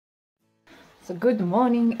So good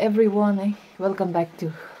morning everyone. Welcome back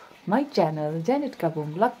to my channel Zenlepcha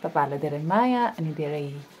vlog. तपाईहरुलाई धेरै माया अनि धेरै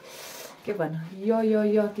के भन्नु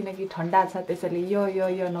यो किनकि ठण्डा छ त्यसैले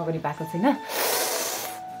यो नगरी भएको छैन।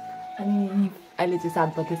 अनि अहिले चाहिँ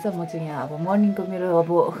 7 बजेछ। म चाहिँ यहाँ अब मर्निङको मेरो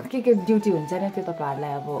अब के ड्युटी हुन्छ नि त्यो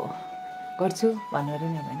तपाईहरुलाई अब गर्छु भनेर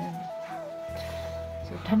नि हैन।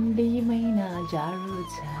 सो ठण्डी महिना जाडो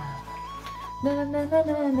छ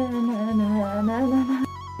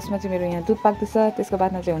त्यसमा चाहिँ मेरो यहाँ दुध पाक्दैछ। त्यसको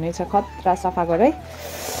बादमा चाहिँ हुनेछ खतरा सफा गरे।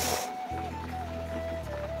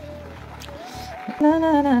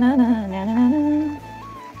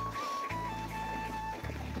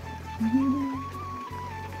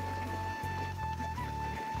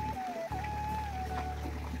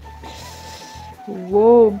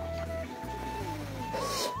 Whoa.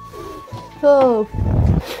 Oh.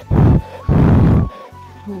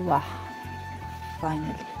 Wow.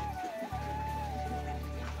 Finally.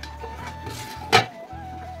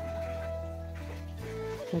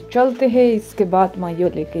 चलते हैं इसके बाद म यो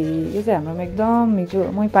लेके यो चाहिँ हाम्रोमा एकदम हिजो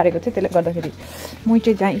मै पारेको थिएँ। त्यसले गर्दाखेरि मै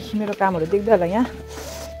चाहिँ चाहिँ मेरो कामहरु देख्दै होला यहाँ।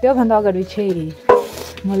 त्यो भन्दा अगाडि चाहिँ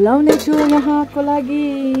म लाउने छु यहाँको लागि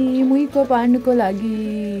मुइको पार्नुको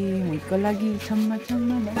लागि छम्मा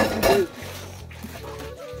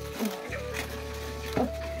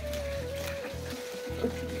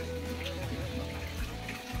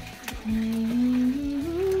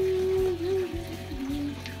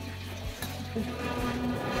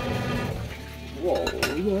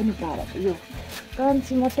यो नि पारा यो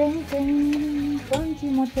कान्छी मटेङ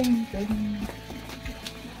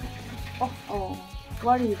Oh,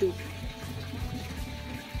 what do you do?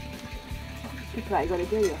 Try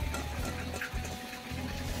गरेको यो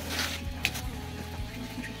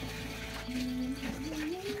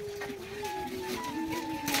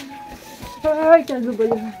हाय चालु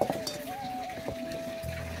भयो।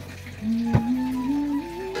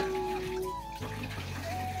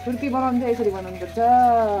 छुर्पी बनाउनु चाहिँ यसरी बनाउनु पर्छ।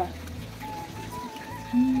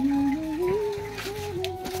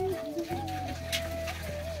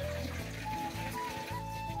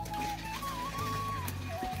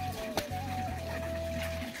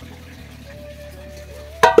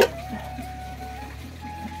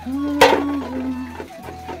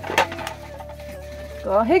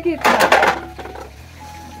 कहे कि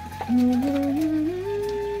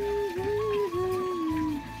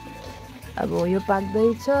अब यो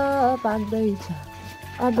पाक्दैछ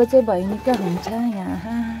अब चाहिँ भइनिका हुन्छ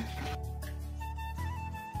यहाँ।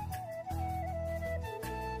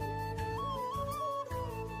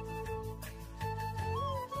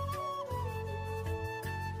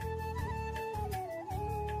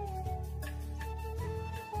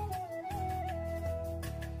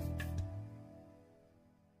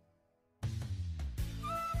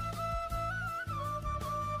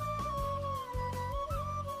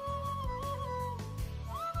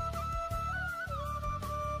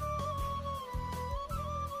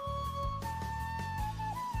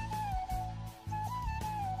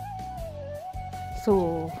 सो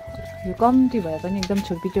यो कम्ती भए पनि एकदम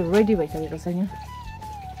छुर्पी चाहिँ रेडी भइसकेको छ यहाँ।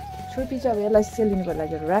 छुर्पी चाहिँ अब यसलाई सेलिनको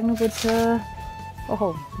लागि राख्नुपर्छ।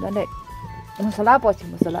 ओहो झन्डै मसला पछि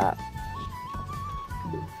मसला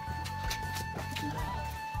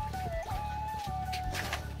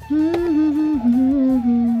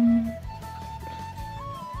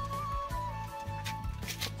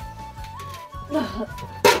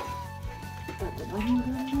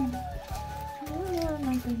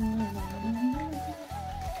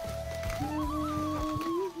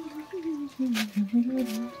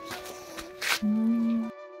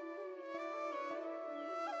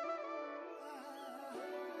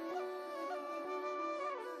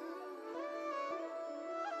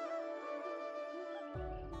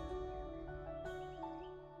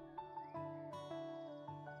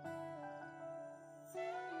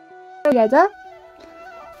गाजा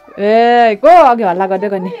ए को अघि हल्ला गर्दै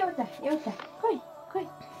गर्ने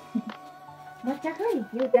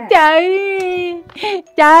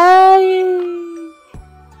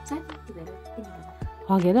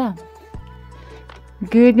हगेर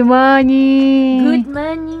गुड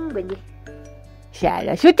मर्निङ भन्ने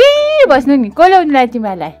स्याला सुति बस्नु नि। को ल्याउनुलाई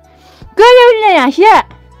तिमीलाई को ल्याउनुलाई हाँसिया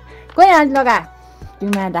कोही हात लगा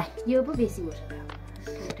तिमीलाई यो पो बेसी हो।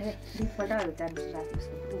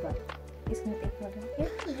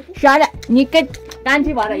 सारा निकै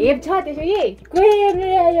कान्छी भएर हेप्छ त्यसो कि कोही हेर्नु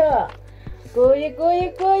आयो कोही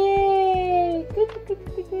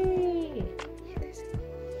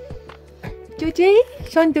त्यो चाहिँ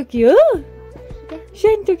सन्तोकी हो।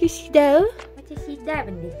 सन्तोकी सिधा हो। सिधा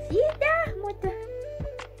भन्दै सिधा म त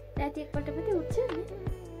राति एकपल्ट मात्रै उठ्छु नि।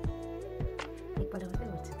 एकपल्ट मात्रै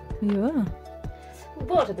उठ्छु यो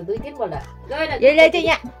पर्छ त 2-3 पल्ट यसले चाहिँ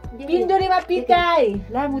यहाँ पिण्डोरीमा पिकाइ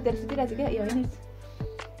ला मुतेर सुतिरहेको छु क्या यो होइन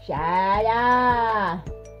साया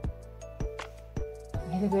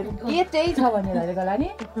के चाहिँ छ भनेर हेरेको होला नि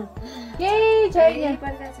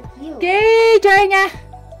केही छैन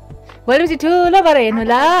भोलिपछि ठुलो भएर हेर्नु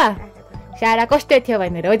ल सारा कस्तो थियो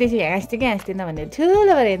भनेर हो त्यसरी हाँस्थ्यो कि हाँस्थेन भनेर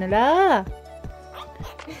ठुलो भएर हेर्नु ल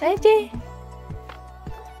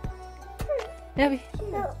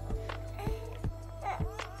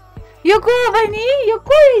यो को बहिनी यो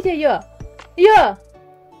को रहेछ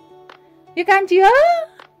यो कान्छी हो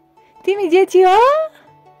तिमी जेठी हो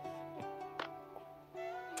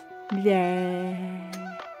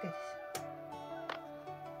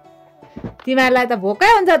तिमीहरूलाई त भोकै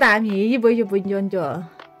हुन्छ त हामी बोइजो बुझ्छ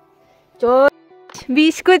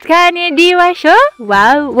बिस्कुट खाने दिवस हो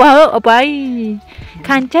वाउ वाउ भाइ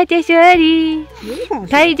खान्छ त्यसरी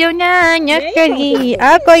खाइदेऊ न नकरी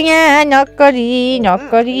आको यहाँ नकरी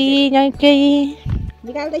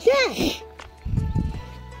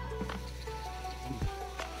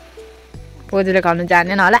बोजूले खानु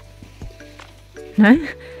जानेन होला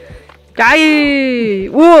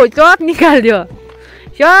ओ सब निकाल्यो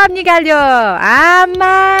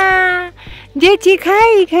आमा जेठी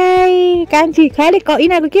खाइ कान्छी खालि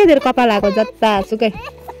यिनीहरूको के धेरै कपाल आएको जता सुकै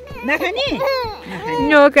नखाने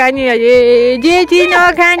अरे जेठी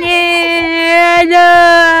नखाने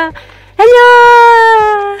हेलो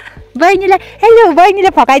बहिनीले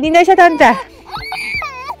फकाइदिँदैछ त अन्त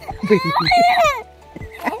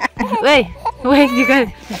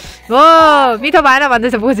हो मिठो भएन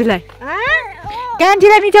भन्दैछ बोजूलाई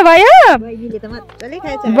कान्छीलाई मिठो भयो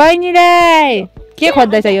बहिनीलाई के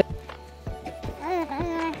खोज्दैछ यो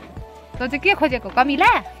तँ चाहिँ के खोजेको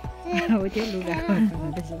कमिला हो त्यो लुगा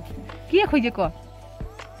के खोजेको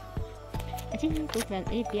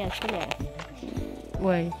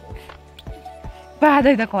ओइ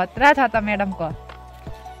बाधै त खतरा छ त म्याडमको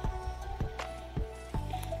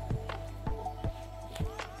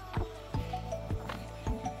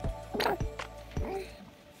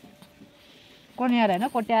कोन्याएर होइन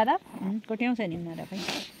कोट्याउँछ नि उनीहरू पनि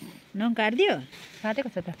नङ काटिदियो काटेको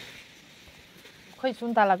छ त खोइ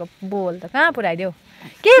सुन्तलाको बोल त कहाँ पुऱ्याइदियो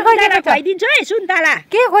के खोजेको खुवाइदिन्छु है सुन्तला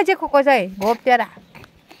के खोजेको को चाहिँ घोप्टेर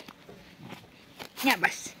यहाँ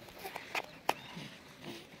बस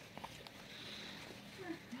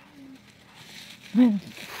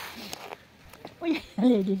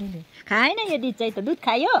खाएन यो दुध चाहिँ त दुध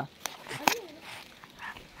खायो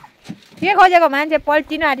के खोजेको मान्छे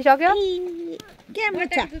पल्टिनु आँटिसक्यो के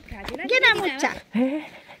मुच्छा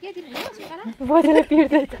बोजूले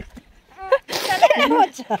पिर्दैछ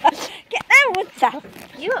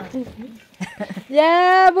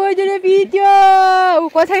बोजूले पिट्यो ऊ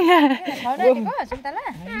कसै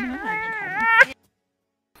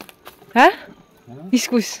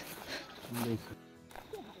इस्कुस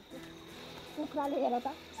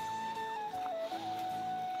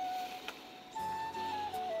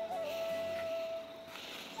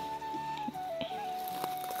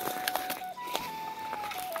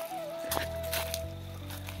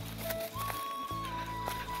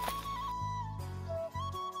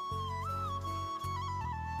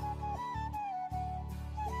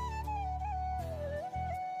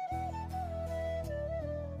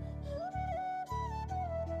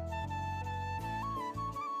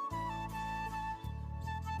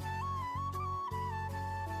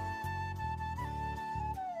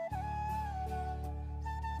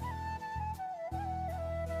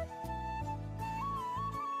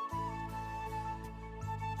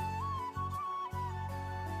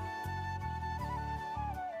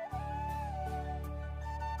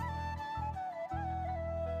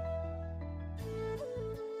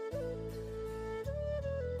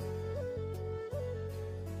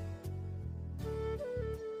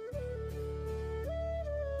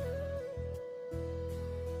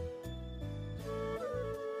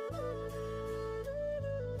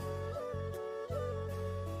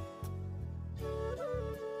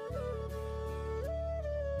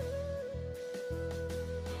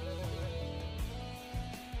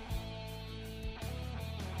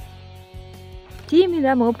तिमी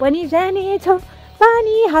र म पनि जानेछौ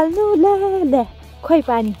पानी हाल्नु ल खोइ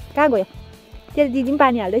पानी कहाँ गयो तेरो दिदी पनि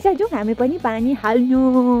पानी हाल्दैछ जाउँ हामी पनि पानी हाल्नु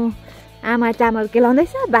आमा चामल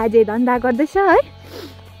केलाउँदैछ बाजे धन्दा गर्दैछ है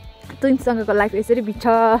तुइसँगको लाइफ यसरी बिछ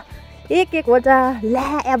एक होल्छ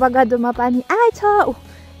ल्या एभोकाडोमा पानी आएछ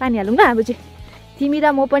पानी हालौँ न अब चाहिँ तिमी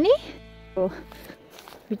र म पनि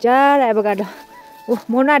बिचारा एभोकाडो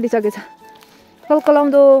मर्न आँटिसकेछ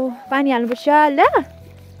कलकलाउँदो पानी हाल्नुपर्छ ल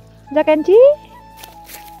जकान्ची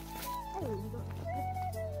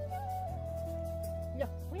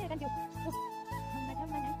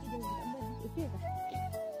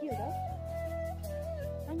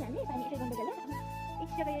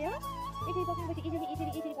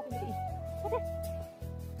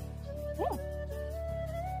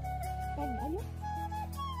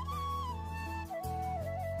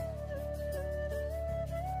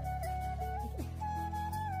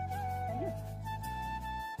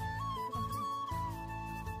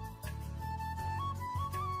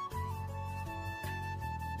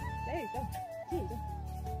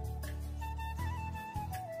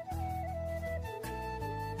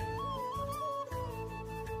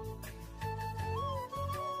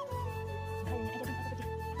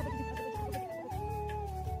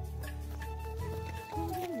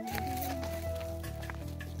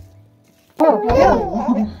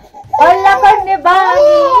अल्ला गर्ने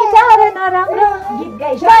बानी साह्रै नराम्रो गीत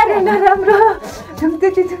गाइ साह्रै नराम्रो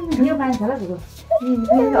यो मान्छे होला झुको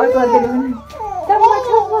चम्मा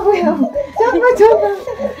चम्मा गयो चम्मा चम्मा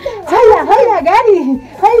हैला गाडी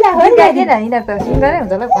हैला गाइदिएन यिनीहरू त सिङ्गरै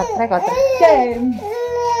हुन्छ होला खतरा खतरा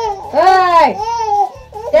ओइ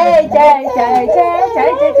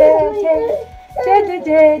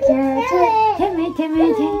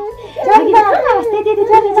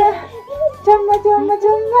चम्मा चम्मा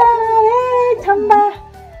चम्मा ए छम्मा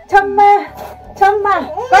छम्मा छम्मा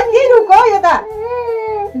कति रुको यो त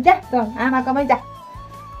जा त आमाकोमै जा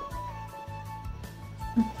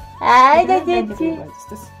आइ जेठी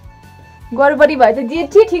गोरबडी भएछ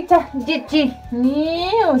जेठी ठिक छ जेठी नि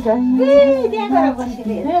हुन्छ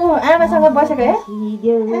आमासँग बसेको है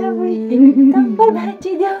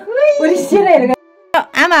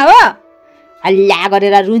आमा हो हल्ला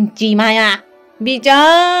गरेर रुन्ची माया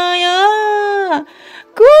बिचाय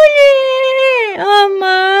कुले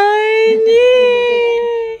अमाइले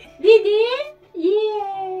दिदी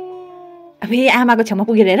अबे आमाको छेउमा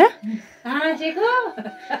पुगेर हेर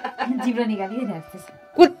जिब्रो निकालिरहेको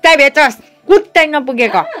कुत्ता बेचस कुत्तै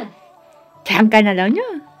नपुगेको छ्याम्का नलाउनु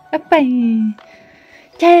अप्पै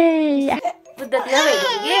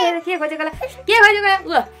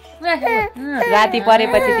राति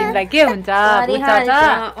परेपछि तिमीलाई के हुन्छ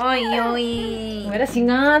मेरो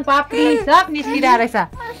सिंगन पापडी सब निस्किरहेको रहेछ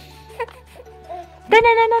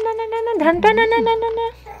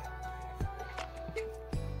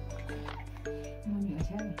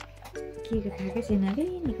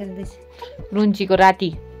रुन्चीको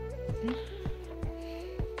राति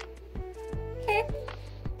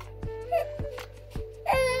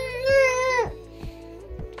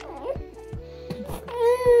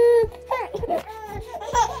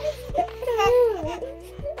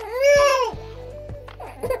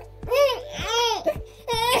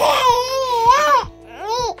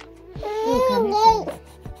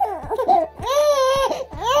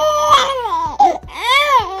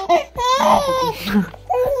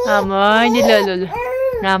आमाले ल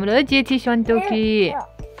राम्रो जेठी सन्तोकी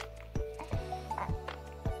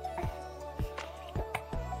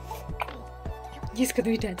यसको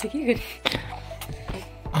दुईटा छ के गरे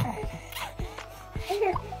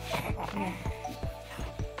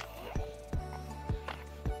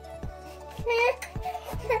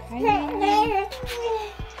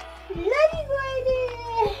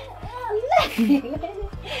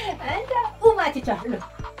माथि चढ्नु